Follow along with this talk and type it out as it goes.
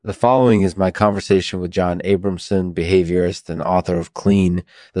The following is my conversation with John Abramson, behaviorist and author of Clean,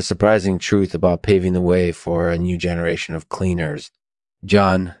 The Surprising Truth About Paving the Way for a New Generation of Cleaners.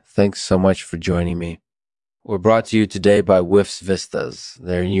 John, thanks so much for joining me. We're brought to you today by Whiffs Vistas.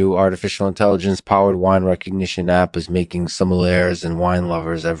 Their new artificial intelligence-powered wine recognition app is making sommeliers and wine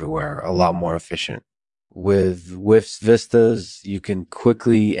lovers everywhere a lot more efficient. With Whiffs Vistas, you can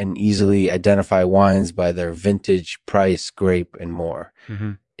quickly and easily identify wines by their vintage, price, grape, and more.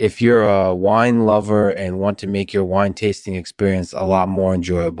 If you're a wine lover and want to make your wine tasting experience a lot more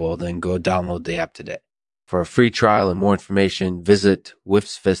enjoyable, then go download the app today. For a free trial and more information, visit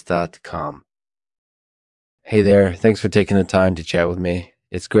whiffsvista.com. Hey there, thanks for taking the time to chat with me.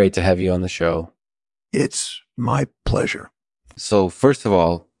 It's great to have you on the show. It's my pleasure. So first of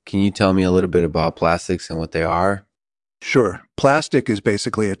all, can you tell me a little bit about plastics and what they are? Sure. Plastic is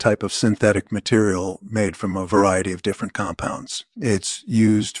basically a type of synthetic material made from a variety of different compounds. It's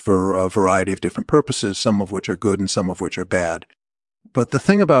used for a variety of different purposes, some of which are good and some of which are bad. But the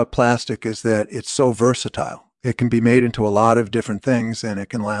thing about plastic is that it's so versatile. It can be made into a lot of different things and it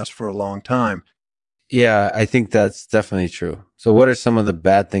can last for a long time. Yeah, I think that's definitely true. So what are some of the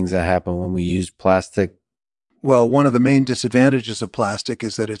bad things that happen when we use plastic? Well, one of the main disadvantages of plastic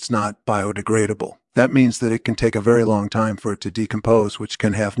is that it's not biodegradable. That means that it can take a very long time for it to decompose, which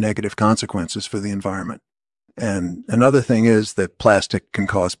can have negative consequences for the environment. And another thing is that plastic can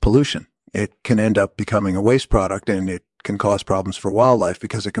cause pollution. It can end up becoming a waste product, and it can cause problems for wildlife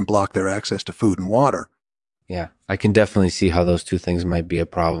because it can block their access to food and water. Yeah, I can definitely see how those two things might be a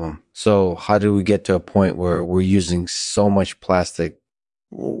problem. So how do we get to a point where we're using so much plastic?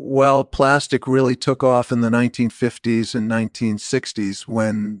 Well, plastic really took off in the 1950s and 1960s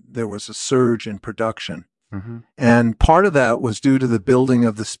when there was a surge in production. And part of that was due to the building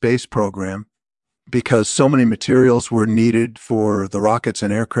of the space program. Because so many materials were needed for the rockets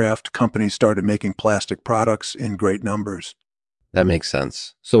and aircraft, companies started making plastic products in great numbers. That makes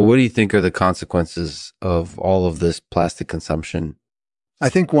sense. So what do you think are the consequences of all of this plastic consumption? I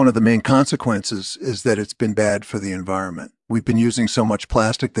think one of the main consequences is that it's been bad for the environment. We've been using so much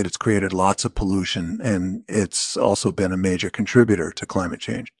plastic that it's created lots of pollution, and it's also been a major contributor to climate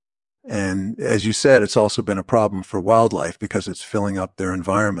change. And as you said, it's also been a problem for wildlife because it's filling up their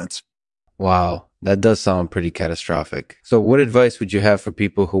environments. Wow, that does sound pretty catastrophic. So what advice would you have for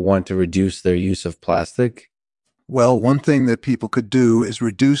people who want to reduce their use of plastic? Well, one thing that people could do is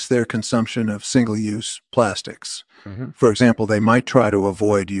reduce their consumption of single-use plastics. For example, they might try to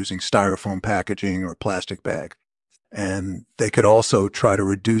avoid using styrofoam packaging or plastic bag. And they could also try to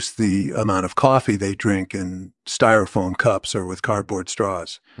reduce the amount of coffee they drink in styrofoam cups or with cardboard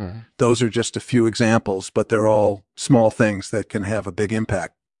straws. Those are just a few examples, but they're all small things that can have a big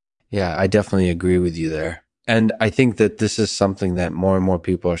impact. Yeah, I definitely agree with you there. And I think that this is something that more and more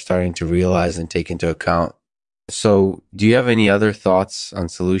people are starting to realize and take into account. So do you have any other thoughts on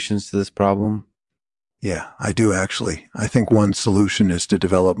solutions to this problem? Yeah, I do actually. I think one solution is to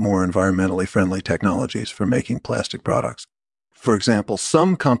develop more environmentally friendly technologies for making plastic products. For example,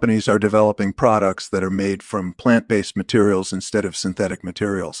 some companies are developing products that are made from plant-based materials instead of synthetic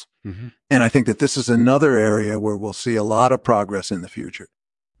materials. And I think that this is another area where we'll see a lot of progress in the future.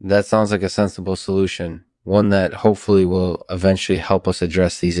 That sounds like a sensible solution, one that hopefully will eventually help us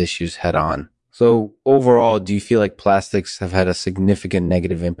address these issues head on. So overall, do you feel like plastics have had a significant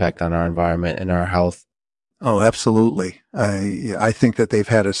negative impact on our environment and our health? Oh, absolutely. I think that they've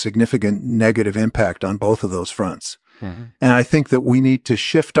had a significant negative impact on both of those fronts. And I think that we need to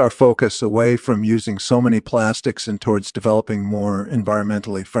shift our focus away from using so many plastics and towards developing more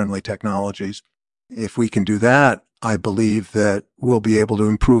environmentally friendly technologies. If we can do that, I believe that we'll be able to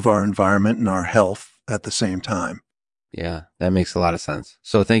improve our environment and our health at the same time. Yeah, that makes a lot of sense.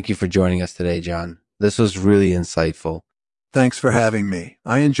 So thank you for joining us today, John. This was really insightful. Thanks for having me.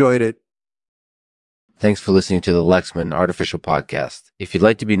 I enjoyed it. Thanks for listening to the Lexman Artificial Podcast. If you'd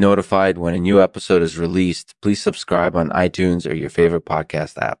like to be notified when a new episode is released, please subscribe on iTunes or your favorite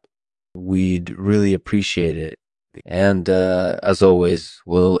podcast app. We'd really appreciate it. And as always,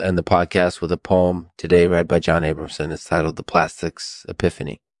 we'll end the podcast with a poem today read by John Abramson. It's titled The Plastics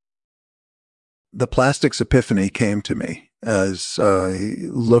Epiphany. The plastics epiphany came to me as I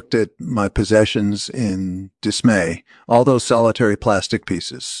looked at my possessions in dismay. All those solitary plastic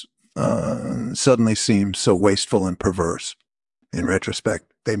pieces suddenly seemed so wasteful and perverse. In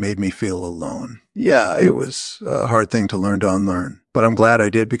retrospect, they made me feel alone. Yeah, it was a hard thing to learn to unlearn, but I'm glad I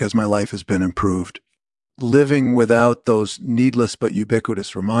did because my life has been improved. Living without those needless but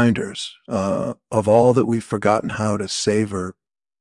ubiquitous reminders of all that we've forgotten how to savor